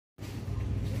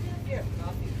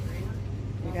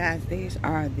Guys, these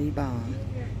are the bomb.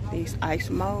 These ice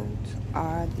molds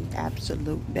are the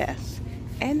absolute best.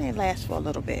 And they last for a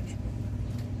little bit.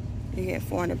 You get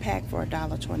 4 in a pack for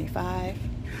 $1.25.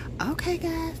 Okay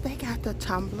guys, they got the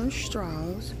tumbler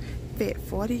straws. Fit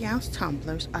 40-ounce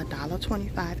tumblers,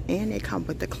 $1.25, and they come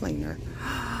with the cleaner.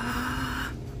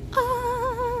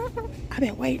 I've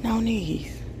been waiting on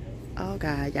these. Oh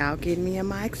God, y'all getting me in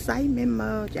my excitement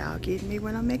mode. Y'all getting me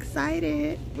when I'm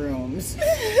excited. Rooms.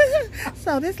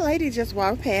 So this lady just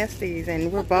walked past these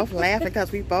and we're both laughing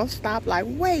because we both stopped like,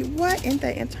 wait, what in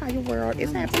the entire world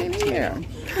is happening here?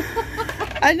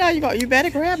 I know you better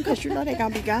grab them because you know they're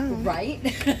gonna be gone. Right?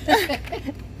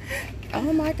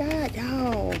 Oh my God,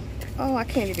 y'all. Oh, I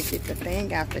can't even get the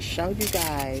thing out to show you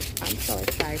guys. I'm so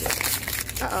excited.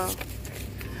 Uh-oh.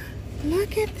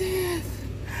 Look at this.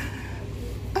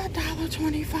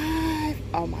 $1.25.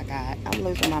 Oh my God, I'm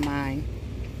losing my mind.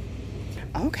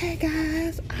 Okay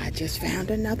guys, I just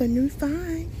found another new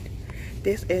find.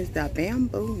 This is the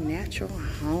Bamboo Natural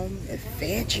Home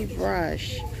Veggie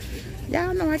Brush.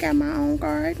 Y'all know I got my own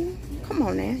garden. Come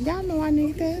on now, y'all know I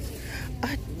need this.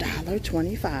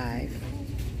 $1.25.